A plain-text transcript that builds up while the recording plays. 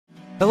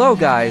Hello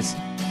guys!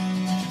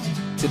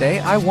 Today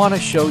I want to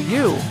show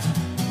you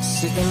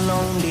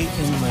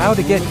how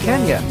to get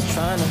Kenya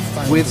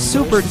with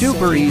super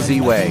duper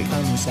easy way.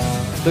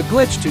 The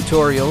glitch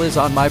tutorial is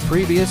on my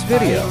previous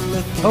video.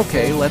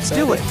 Okay, let's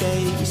do it.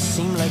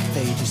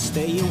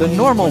 The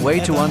normal way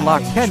to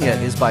unlock Kenya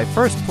is by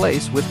first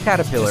place with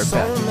caterpillar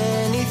pet.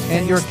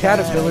 And your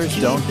caterpillars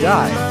don't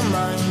die.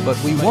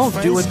 But we won't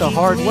do it the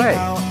hard way.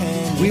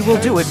 We will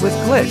do it with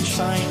glitch.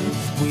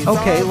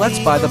 Okay, let's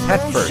buy the pet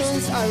first.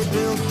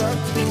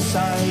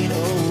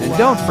 And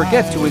don't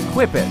forget to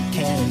equip it.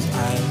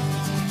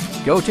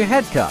 Go to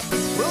Headcup.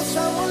 Will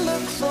someone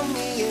look for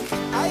me if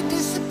I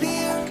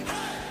disappear?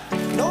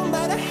 No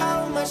matter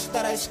how much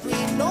that I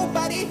scream,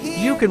 nobody hears.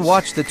 You can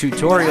watch the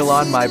tutorial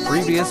on my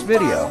previous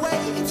video.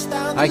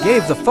 I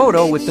gave the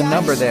photo with the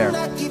number there.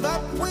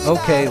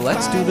 Okay,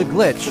 let's do the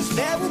glitch.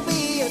 There will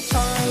be a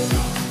time.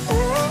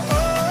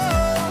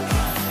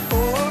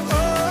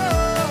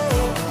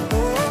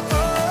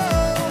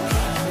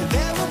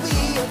 There will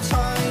be a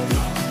time.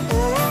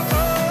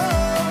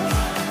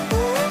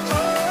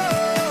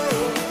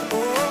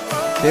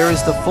 There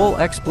is the full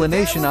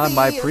explanation on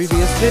my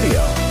previous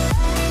video.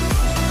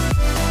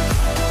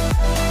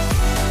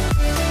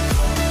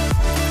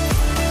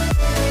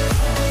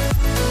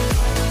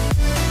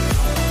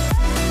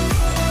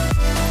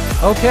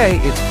 Okay,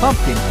 it's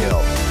pumpkin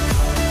kill.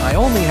 I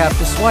only have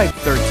to swipe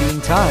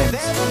 13 times.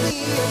 There will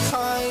be a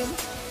time.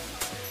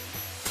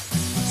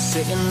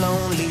 Sitting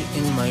lonely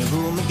in my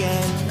room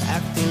again,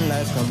 acting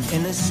like I'm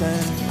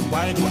innocent.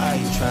 Why do I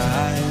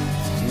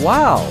try?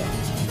 Wow!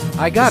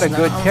 I got a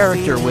good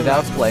character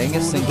without playing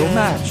a single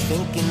match.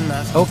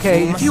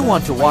 Okay, if you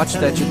want to watch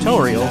that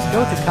tutorial,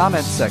 go to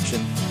comment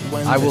section.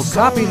 I will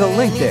copy the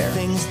link there.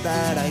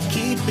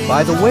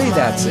 By the way,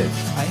 that's it.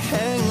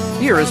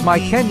 Here is my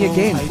Kenya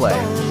gameplay.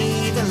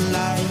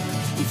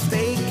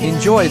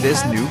 Enjoy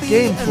this new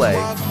gameplay.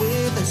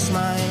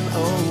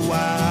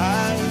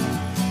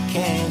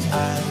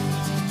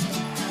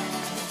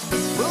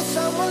 Will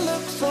someone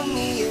look for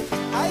me if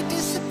I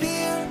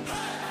disappear?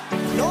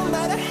 No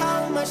matter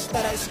how much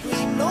that I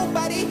scream,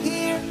 nobody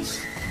hears.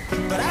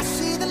 But I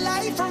see the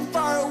light from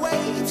far away,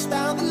 it's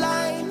down the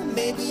line.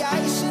 Maybe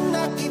I should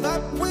not give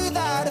up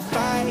without a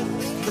fight,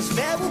 'cause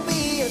there will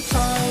be a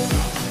time.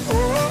 Oh,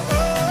 oh,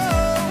 oh.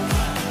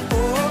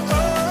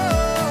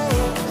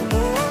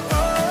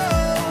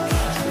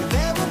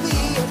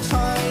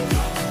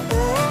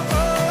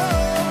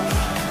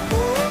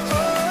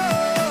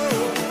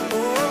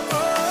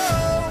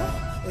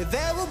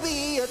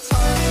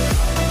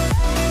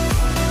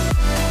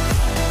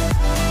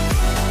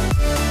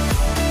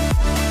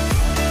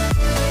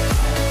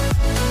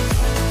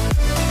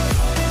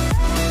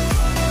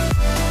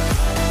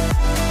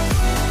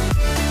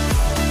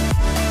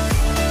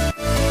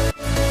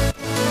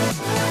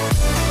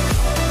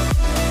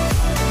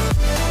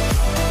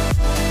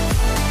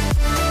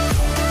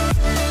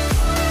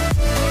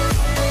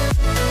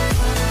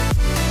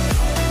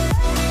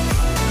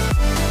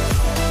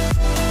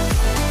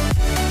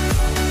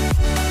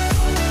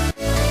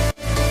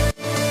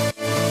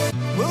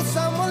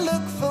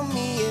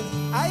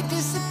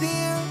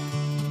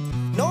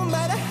 No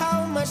matter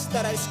how much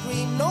that I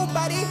scream,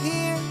 nobody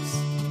hears.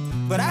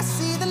 But I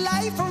see the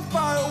light from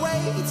far away,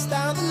 it's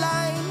down the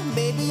line.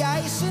 Maybe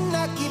I should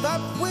not give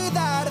up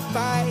without a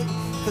fight,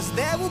 'cause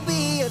there will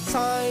be a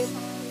time.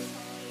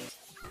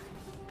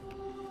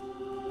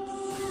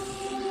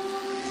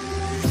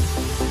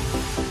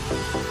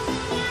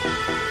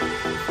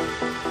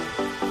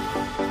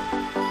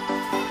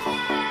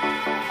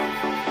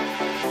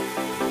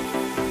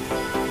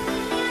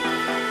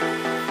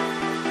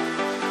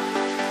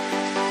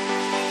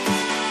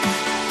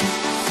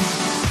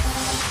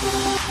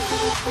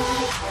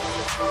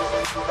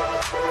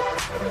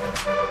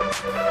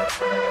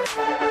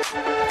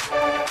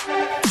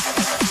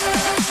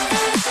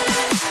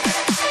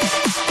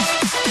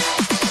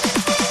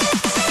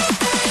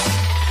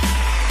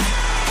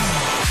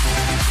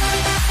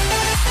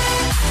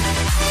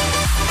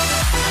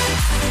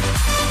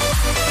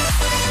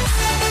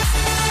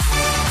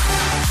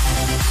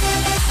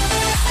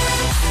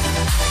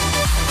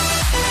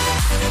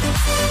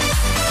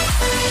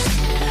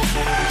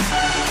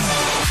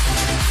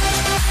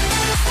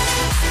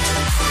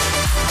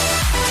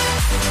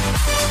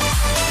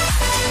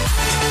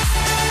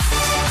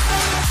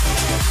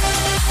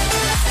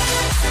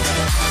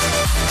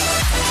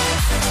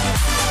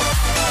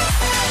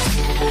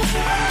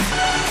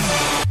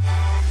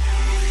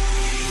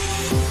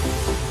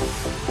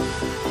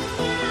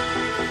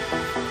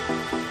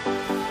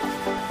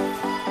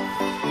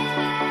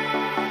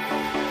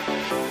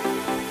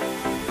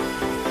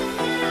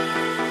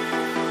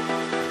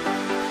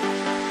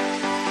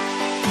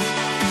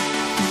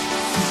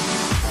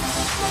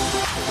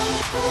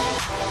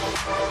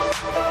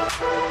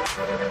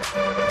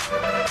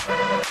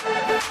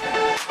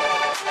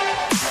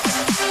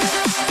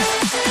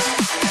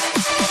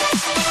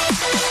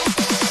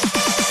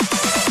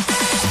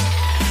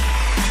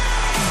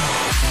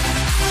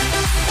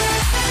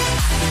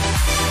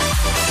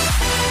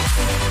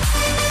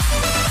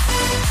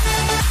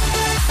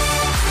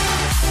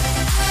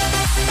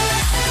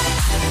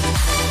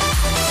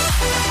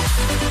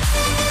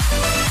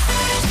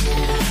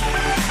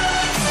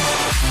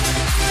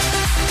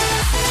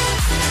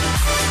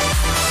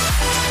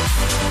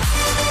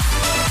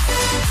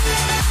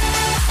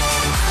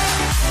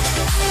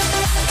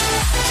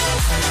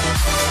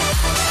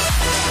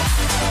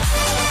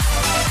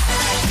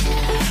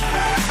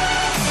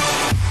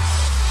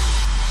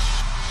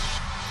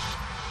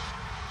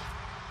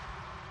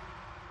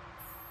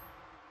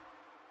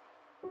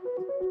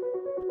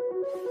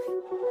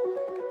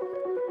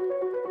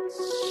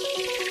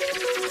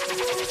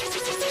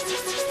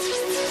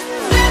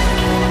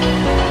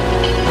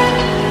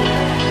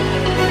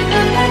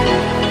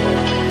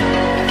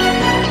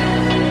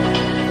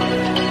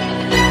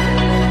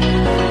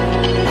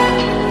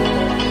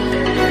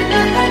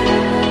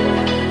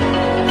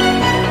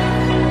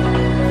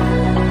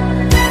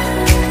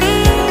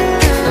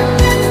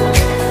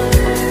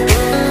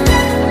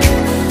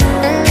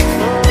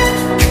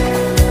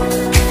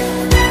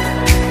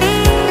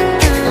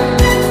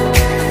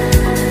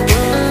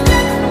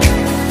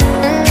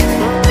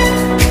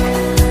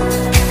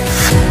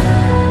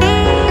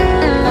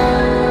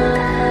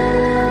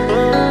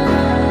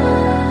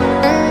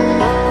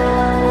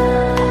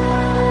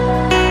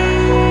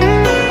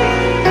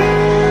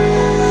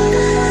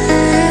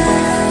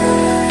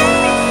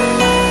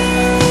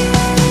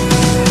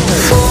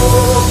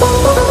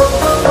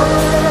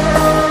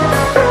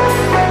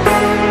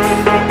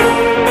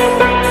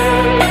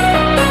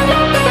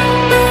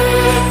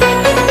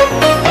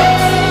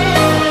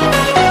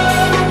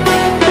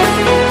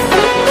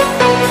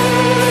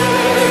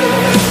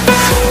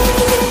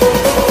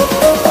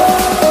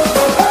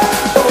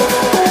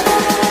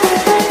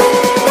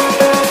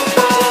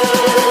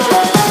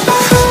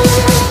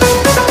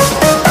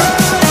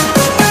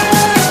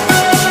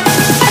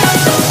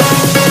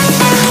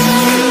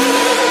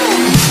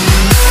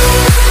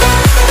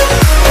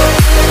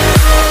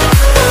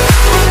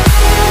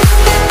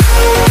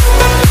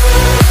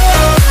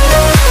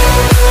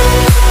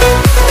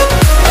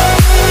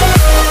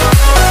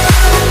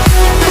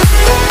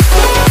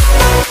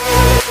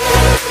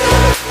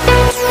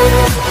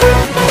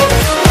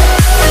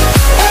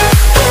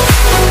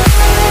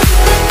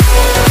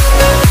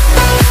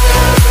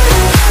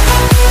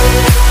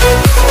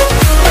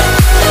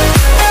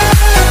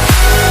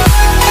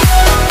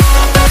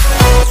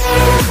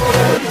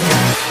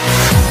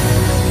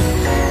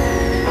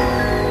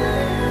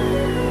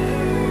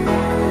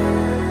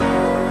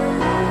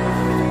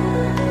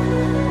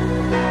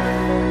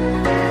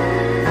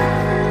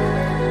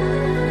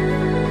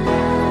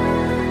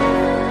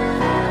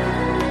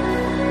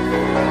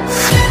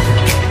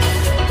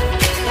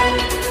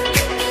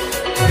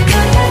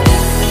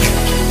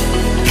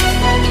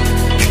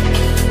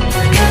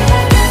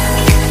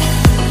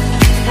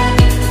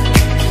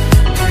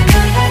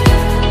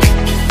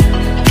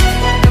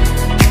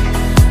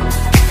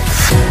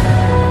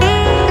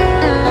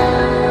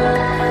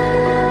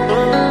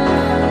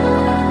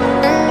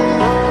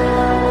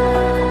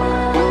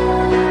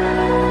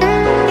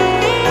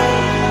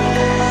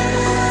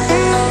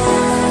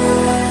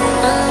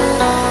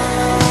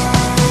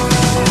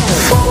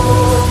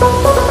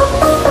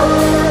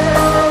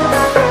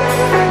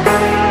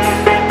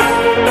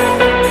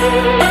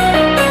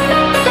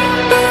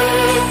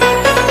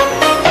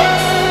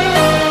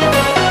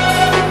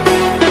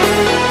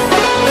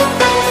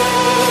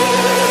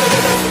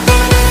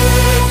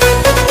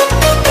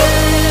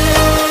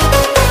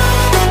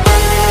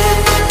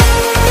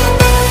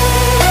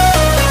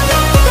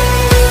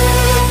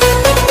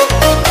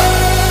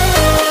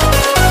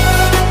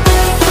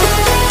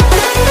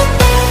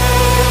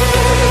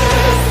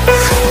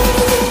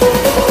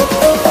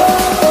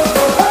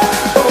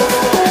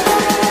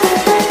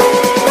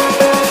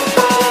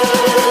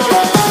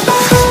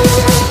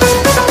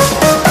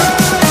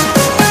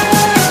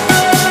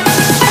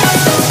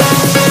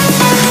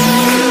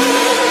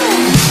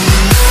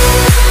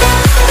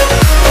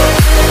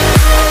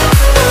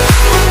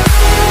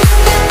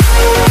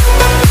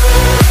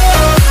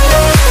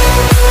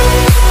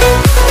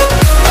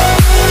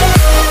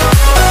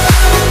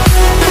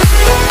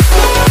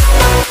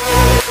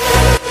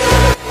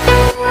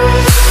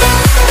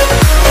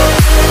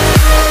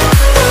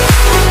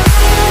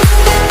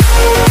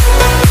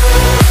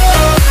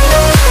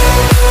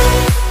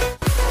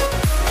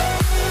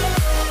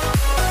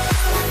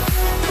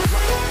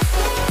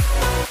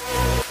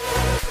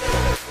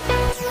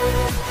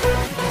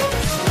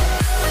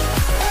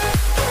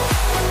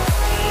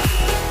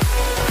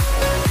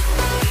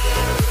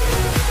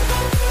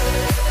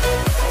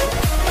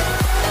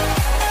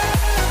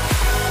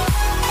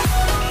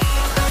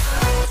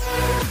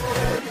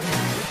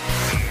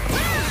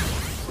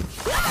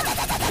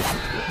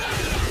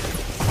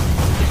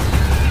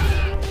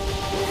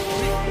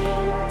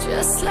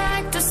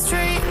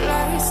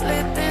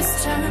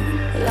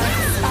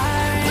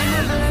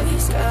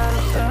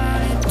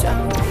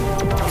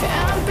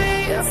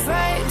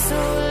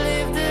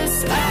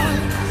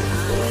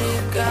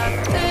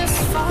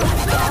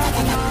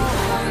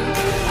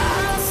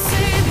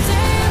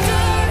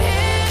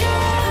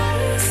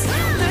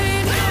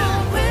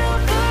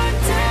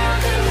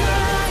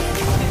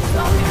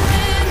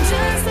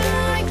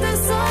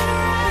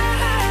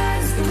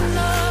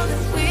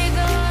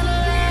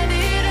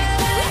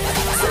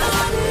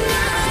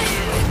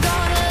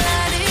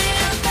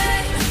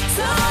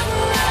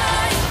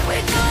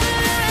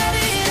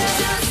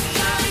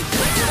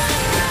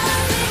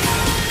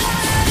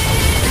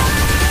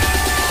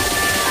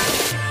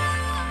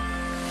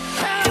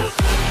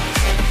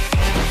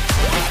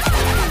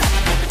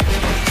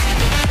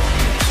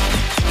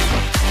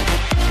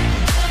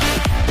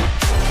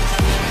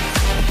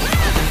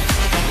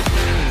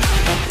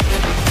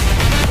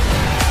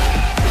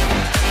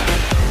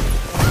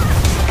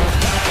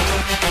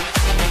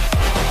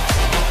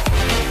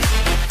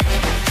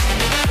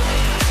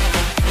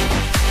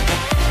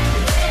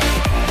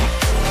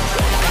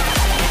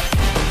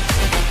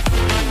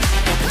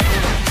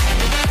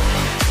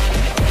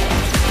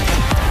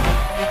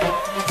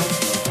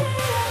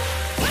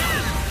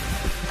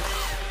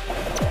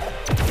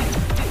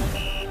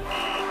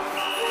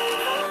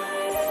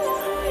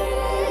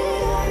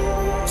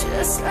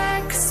 just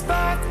like a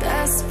spark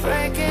that's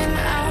breaking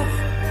out.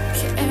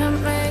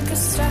 Can't make a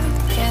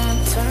stop,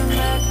 can't turn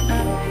back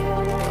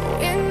now.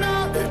 We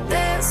know that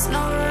there's no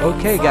room.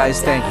 Okay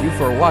guys, thank you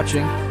for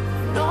watching.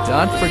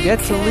 Don't forget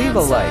to leave a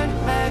like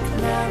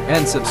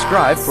and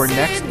subscribe for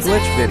next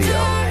glitch video.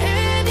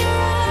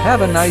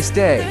 Have a nice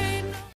day.